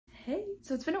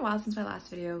So it's been a while since my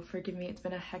last video. Forgive me, it's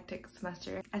been a hectic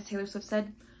semester. As Taylor Swift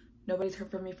said, nobody's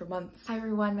heard from me for months. Hi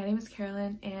everyone, my name is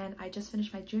Carolyn and I just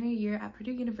finished my junior year at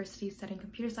Purdue University studying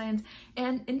computer science,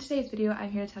 and in today's video I'm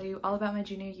here to tell you all about my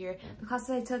junior year, the classes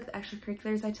I took, the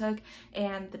extracurriculars I took,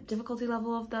 and the difficulty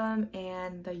level of them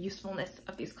and the usefulness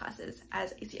of these classes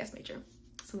as a CS major.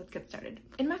 So let's get started.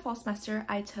 In my fall semester,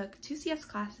 I took 2 CS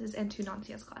classes and 2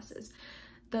 non-CS classes.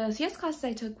 The CS classes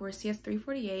I took were CS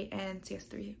 348 and CS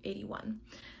 381.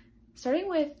 Starting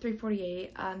with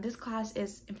 348, this class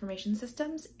is information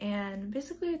systems, and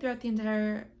basically throughout the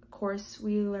entire course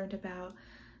we learned about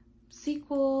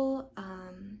SQL,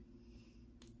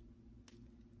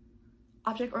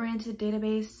 object-oriented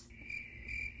database.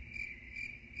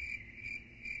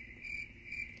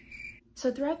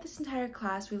 So throughout this entire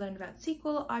class we learned about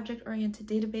SQL, object-oriented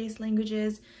database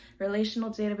languages,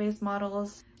 relational database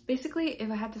models. Basically, if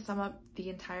I had to sum up the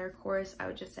entire course, I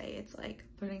would just say it's like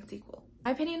learning SQL.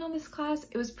 My opinion on this class,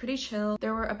 it was pretty chill.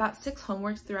 There were about 6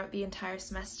 homeworks throughout the entire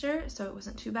semester, so it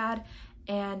wasn't too bad.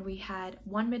 And we had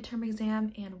 1 midterm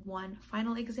exam and 1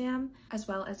 final exam, as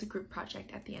well as a group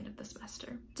project at the end of the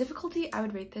semester. Difficulty, I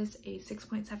would rate this a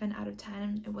 6.7 out of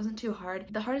 10. It wasn't too hard.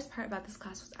 The hardest part about this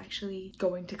class was actually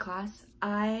going to class.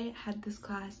 I had this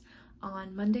class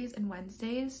on Mondays and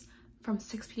Wednesdays from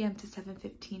 6 p.m. to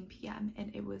 7:15 p.m.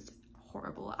 and it was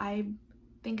horrible. I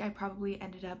think I probably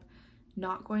ended up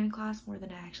not going to class more than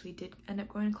I actually did end up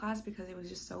going to class, because it was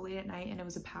just so late at night and it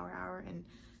was a power hour, and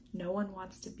no one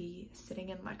wants to be sitting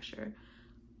in lecture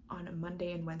on a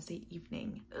Monday and Wednesday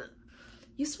evening. Ugh.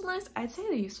 Usefulness, I'd say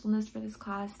the usefulness for this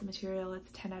class, the material,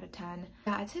 it's 10 out of 10.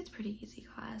 Yeah, I'd say it's a pretty easy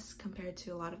class compared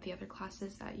to a lot of the other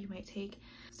classes that you might take.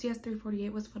 CS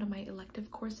 348 was one of my elective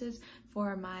courses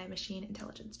for my machine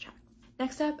intelligence track.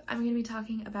 Next up, I'm going to be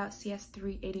talking about CS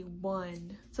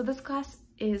 381. So this class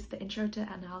is the Intro to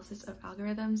Analysis of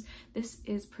Algorithms. This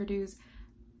is Purdue's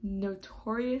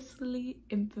notoriously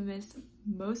infamous,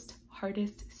 most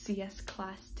hardest CS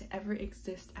class to ever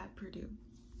exist at Purdue.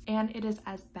 And it is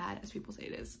as bad as people say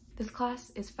it is. This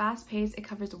class is fast-paced, it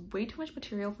covers way too much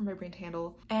material for my brain to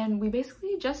handle, and we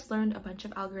basically just learned a bunch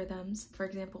of algorithms. For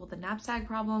example, the knapsack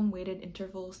problem, weighted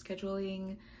interval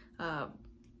scheduling,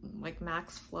 like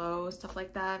max flow, stuff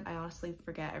like that. I honestly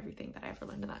forget everything that I ever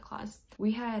learned in that class.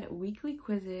 We had weekly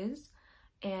quizzes,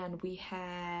 and we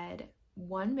had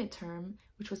 1 midterm,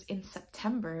 which was in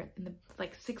September, in the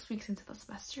like 6 weeks into the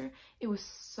semester. It was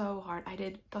so hard.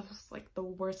 That was like the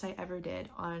worst I ever did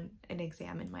on an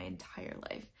exam in my entire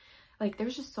life. Like there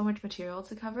was just so much material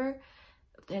to cover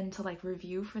and to like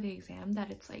review for the exam that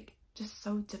it's like just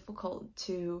so difficult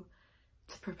to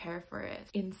prepare for it.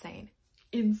 Insane,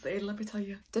 let me tell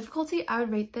you. Difficulty, I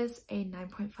would rate this a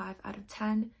 9.5 out of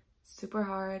 10. Super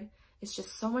hard. It's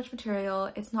just so much material.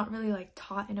 It's not really like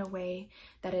taught in a way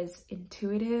that is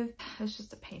intuitive. It's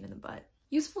just a pain in the butt.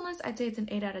 Usefulness, I'd say it's an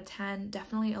 8 out of 10.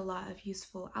 Definitely a lot of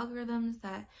useful algorithms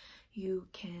that you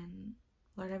can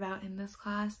learn about in this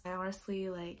class. I honestly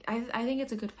like, I think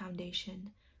it's a good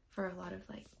foundation for a lot of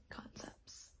like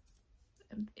concepts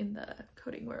in the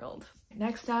coding world.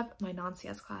 Next up, my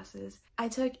non-CS classes. I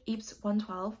took eaps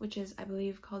 112, which is I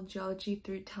believe called Geology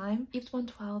Through Time. eaps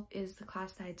 112 is the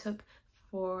class that I took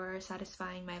for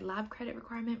satisfying my lab credit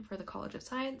requirement for the College of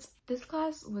Science. This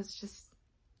class was just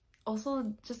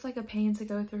like a pain to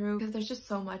go through, because there's just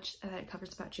so much that it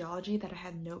covers about geology that I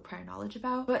had no prior knowledge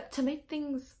about. But to make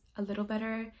things a little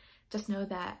better, just know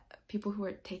that people who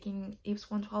are taking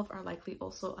eaps 112 are likely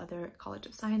also other College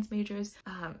of Science majors.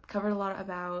 Covered a lot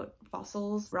about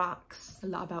fossils, rocks, a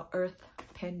lot about Earth,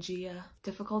 Pangea.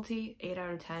 Difficulty, 8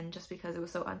 out of 10, just because it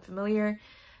was so unfamiliar,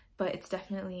 but it's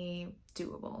definitely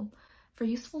doable. For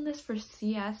usefulness for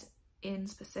CS in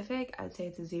specific, I'd say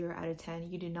it's a 0 out of 10.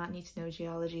 You do not need to know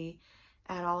geology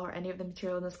at all or any of the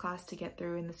material in this class to get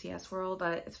through in the CS world,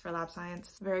 but it's for lab science.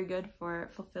 It's very good for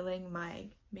fulfilling my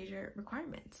major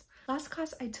requirements. Last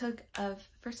class I took of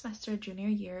first semester junior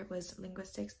year was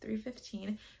Linguistics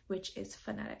 315, which is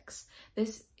phonetics.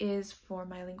 This is for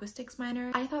my linguistics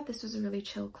minor. I thought this was a really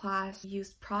chill class. I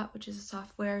used Prot, which is a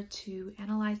software to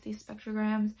analyze these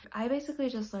spectrograms. I basically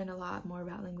just learned a lot more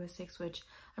about linguistics, which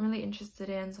I'm really interested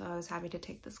in, so I was happy to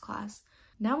take this class.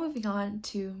 Now moving on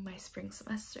to my spring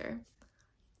semester.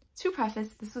 To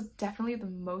preface, this was definitely the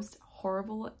most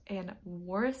horrible and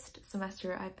worst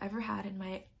semester I've ever had in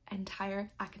my entire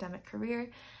academic career.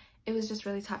 It was just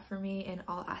really tough for me in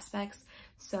all aspects,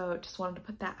 so just wanted to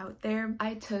put that out there.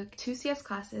 I took 2 CS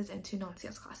classes and 2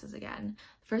 non-CS classes again.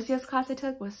 The first CS class I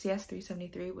took was CS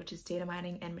 373, which is data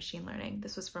mining and machine learning.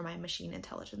 This was for my machine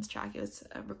intelligence track. It was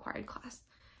a required class.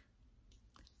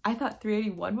 I thought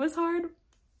 381 was hard.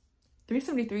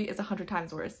 373 is 100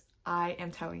 times worse. I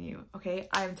am telling you, okay?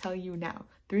 I am telling you now.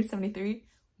 373,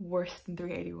 worse than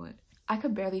 381. I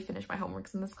could barely finish my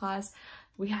homeworks in this class.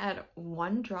 We had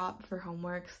one drop for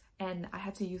homeworks, and I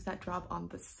had to use that drop on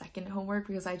the second homework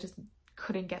because I just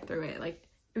couldn't get through it. Like,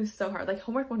 it was so hard. Like,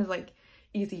 homework 1 is like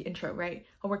easy intro, right?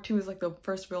 Homework 2 is like the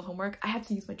first real homework. I had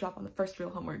to use my drop on the first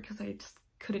real homework because I just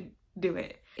couldn't do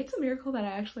it. It's a miracle that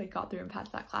I actually got through and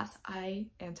passed that class. I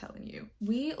am telling you.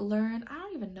 We learned, I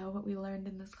don't even know what we learned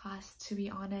in this class, to be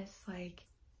honest. Like,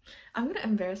 I'm gonna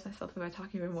embarrass myself if I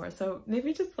talk even more, so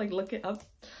maybe just like look it up.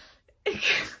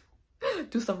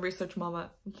 Do some research,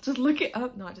 mama. Just look it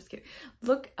up. No, just kidding.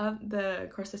 Look up the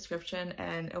course description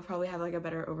and it'll probably have like a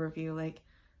better overview. Like,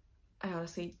 I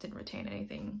honestly didn't retain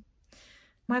anything.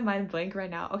 My mind blank right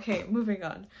now. Okay, moving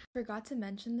on. Forgot to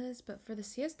mention this, but for the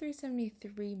CS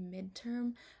 373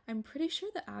 midterm, I'm pretty sure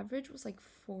the average was like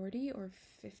 40 or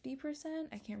 50%.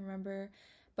 I can't remember,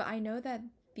 but I know that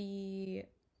the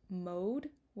mode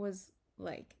was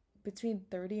like between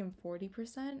 30 and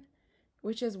 40%,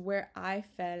 which is where I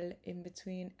fell in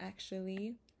between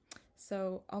actually.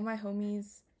 So all my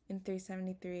homies in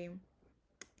 373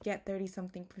 get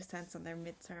 30-something% on their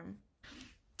midterm.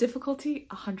 Difficulty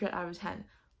 100 out of 10.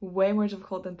 Way more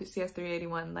difficult than CS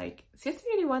 381. Like, CS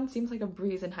 381 seems like a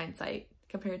breeze in hindsight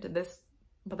compared to this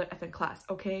mother effing class,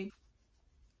 okay?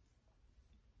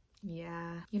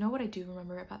 Yeah. You know what I do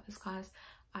remember about this class?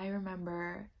 I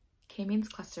remember k-means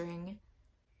clustering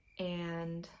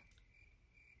and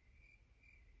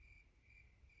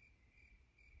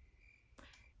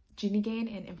Gini gain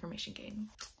and information gain.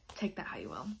 Take that how you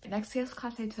will. The next CS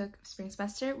class I took spring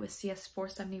semester was CS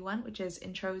 471, which is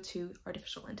Intro to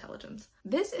Artificial Intelligence.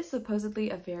 This is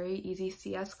supposedly a very easy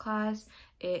CS class.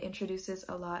 It introduces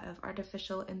a lot of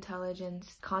artificial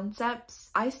intelligence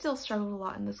concepts. I still struggled a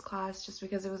lot in this class just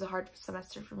because it was a hard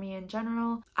semester for me in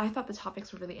general. I thought the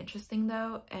topics were really interesting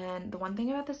though, and the one thing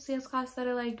about the CS class that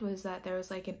I liked was that there was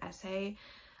like an essay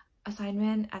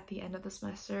assignment at the end of the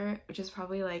semester, which is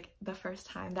probably like the first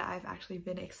time that I've actually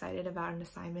been excited about an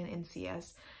assignment in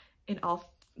CS in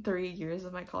all 3 years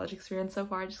of my college experience so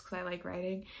far, just because I like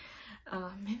writing.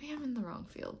 Maybe I'm in the wrong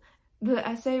field. The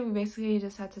essay, we basically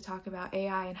just had to talk about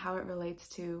AI and how it relates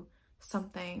to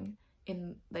something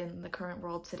in the current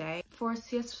world today. For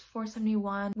CS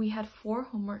 471, we had 4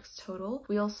 homeworks total.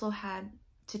 We also had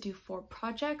to do 4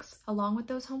 projects along with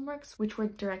those homeworks, which were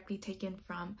directly taken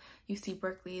from UC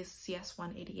Berkeley's CS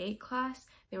 188 class.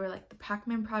 They were like the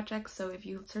Pac-Man projects, so if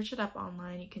you search it up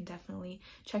online, you can definitely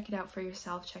check it out for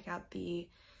yourself, check out the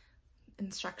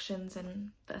instructions and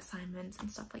the assignments and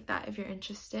stuff like that if you're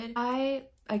interested. I,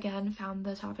 again, found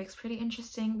the topics pretty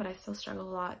interesting, but I still struggle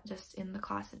a lot just in the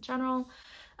class in general.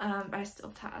 I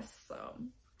still passed, so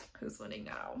who's winning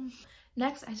now?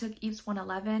 Next, I took eaps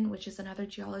 111, which is another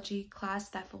geology class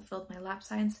that fulfilled my lab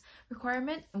science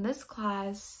requirement. And this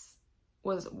class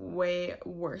was way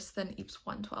worse than eaps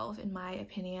 112 in my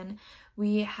opinion.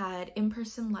 We had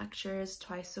in-person lectures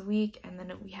twice a week, and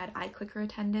then we had iClicker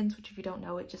attendance, which if you don't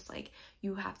know, it just like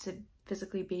you have to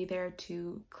physically be there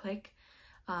to click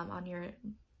on your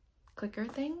clicker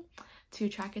thing to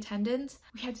track attendance.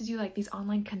 We had to do like these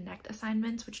online connect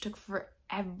assignments, which took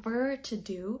forever to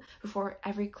do before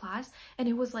every class, and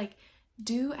it was like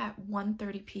due at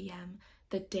 1:30 p.m.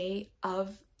 the day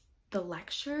of the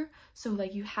lecture, so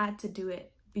like you had to do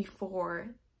it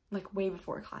before, like way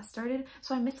before class started.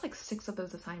 So I missed like 6 of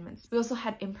those assignments. We also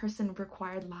had in-person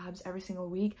required labs every single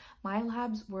week. My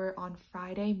labs were on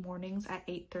Friday mornings at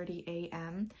 8:30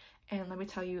 a.m. and let me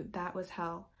tell you, that was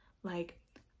hell. Like,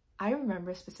 I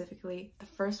remember specifically the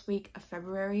first week of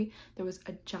February, there was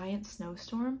a giant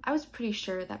snowstorm. I was pretty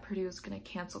sure that Purdue was gonna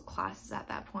cancel classes at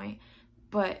that point,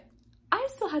 but I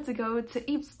still had to go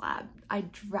to eaps lab. I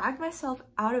dragged myself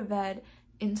out of bed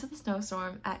into the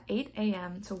snowstorm at 8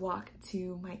 a.m. to walk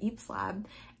to my eaps lab,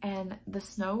 and the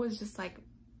snow was just like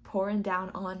pouring down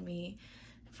on me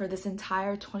for this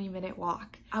entire 20-minute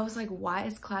walk. I was like, why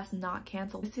is class not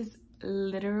canceled? This is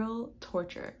literal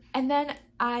torture. And then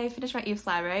I finished my eaps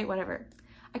lab, right? Whatever.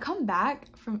 I come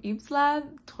back from eaps lab,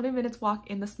 20 minutes walk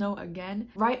in the snow again.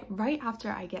 Right after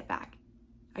I get back,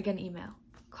 I get an email.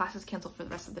 Class is canceled for the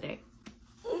rest of the day.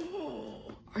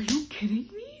 Are you kidding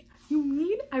me? You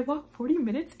mean I walked 40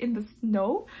 minutes in the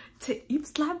snow to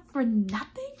eaps lab for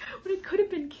nothing when it could have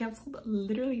been canceled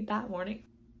literally that morning?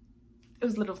 It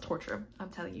was literal torture, I'm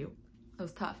telling you. It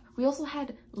was tough. We also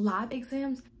had lab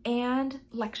exams and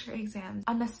lecture exams,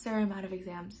 unnecessary amount of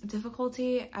exams.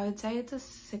 Difficulty, I would say it's a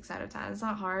 6 out of 10. It's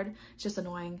not hard, it's just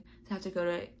annoying to have to go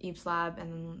to eaps lab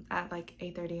and at like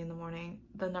 8:30 in the morning.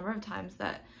 The number of times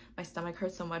that my stomach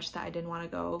hurt so much that I didn't want to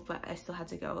go, but I still had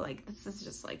to go, like, this is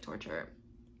just like torture.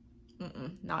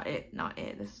 Not it.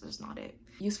 This is just not it.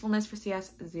 Usefulness for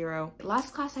CS, 0.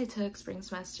 Last class I took spring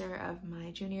semester of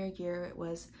my junior year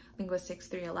was Linguistics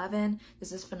 311.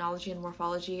 This is Phonology and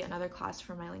Morphology, another class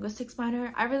for my linguistics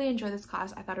minor. I really enjoyed this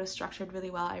class. I thought it was structured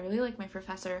really well. I really liked my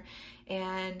professor,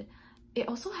 and it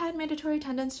also had mandatory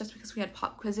attendance just because we had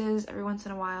pop quizzes every once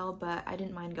in a while, but I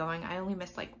didn't mind going. I only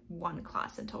missed like 1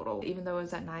 class in total. Even though it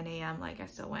was at 9 a.m, like, I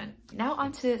still went. Now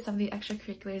on to some of the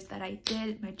extracurriculars that I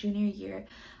did my junior year.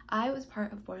 I was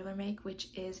part of Boilermake, which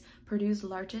is Purdue's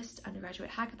largest undergraduate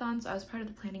hackathon, so I was part of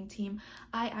the planning team.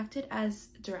 I acted as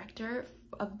director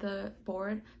of the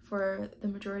board for the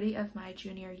majority of my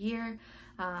junior year.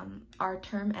 Our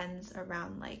term ends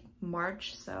around like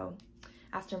March, so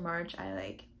after March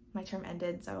my term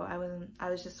ended, so I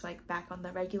was just like back on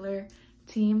the regular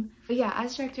team. But yeah,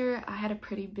 as director, I had a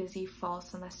pretty busy fall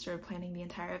semester planning the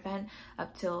entire event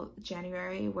up till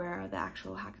January, where the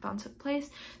actual hackathon took place.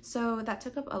 So that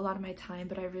took up a lot of my time,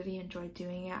 but I really enjoyed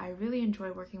doing it. I really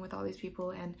enjoyed working with all these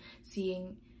people and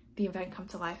seeing the event come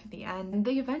to life at the end. And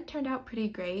the event turned out pretty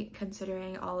great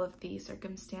considering all of the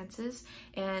circumstances,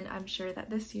 and I'm sure that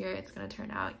this year it's going to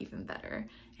turn out even better,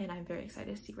 and I'm very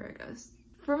excited to see where it goes.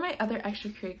 For my other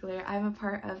extracurricular, I'm a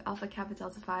part of Alpha Kappa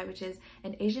Delta Phi, which is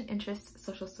an Asian interest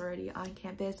social sorority on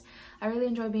campus. I really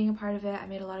enjoy being a part of it. I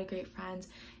made a lot of great friends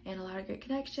and a lot of great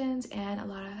connections, and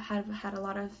have had a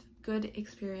lot of good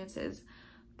experiences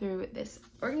through this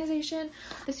organization.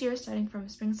 This year, starting from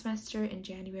spring semester in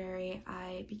January,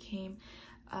 I became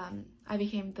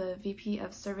the VP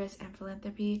of Service and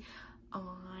Philanthropy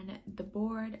on the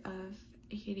board of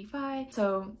AKD5,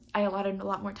 so I allotted a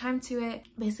lot more time to it.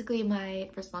 Basically, my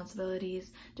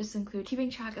responsibilities just include keeping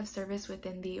track of service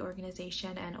within the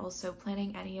organization and also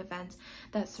planning any events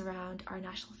that surround our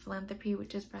national philanthropy,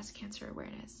 which is breast cancer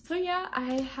awareness. So yeah,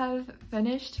 I have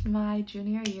finished my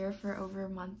junior year for over a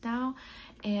month now,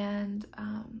 and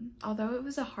although it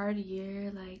was a hard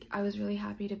year, like, I was really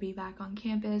happy to be back on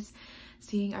campus,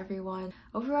 seeing everyone.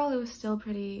 Overall, it was still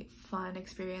pretty fun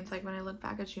experience. Like, when I look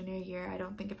back at junior year, I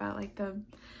don't think about like the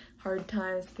hard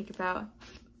times, think about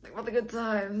the good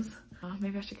times. Oh,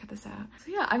 maybe I should cut this out.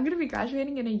 So yeah, I'm gonna be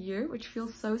graduating in a year, which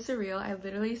feels so surreal. I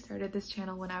literally started this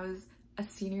channel when I was a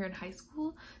senior in high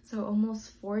school, so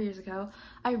almost 4 years ago.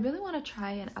 I really want to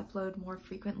try and upload more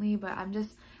frequently, but I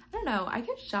don't know, I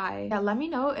get shy. Yeah, let me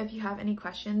know if you have any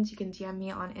questions. You can DM me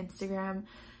on Instagram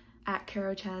at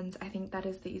CaroChens. I think that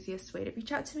is the easiest way to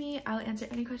reach out to me. I'll answer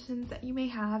any questions that you may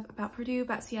have about Purdue,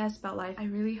 about CS, about life. I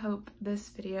really hope this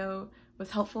video was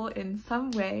helpful in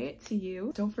some way to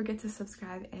you. Don't forget to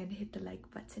subscribe and hit the like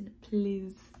button,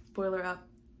 please. Boiler up.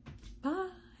 Bye.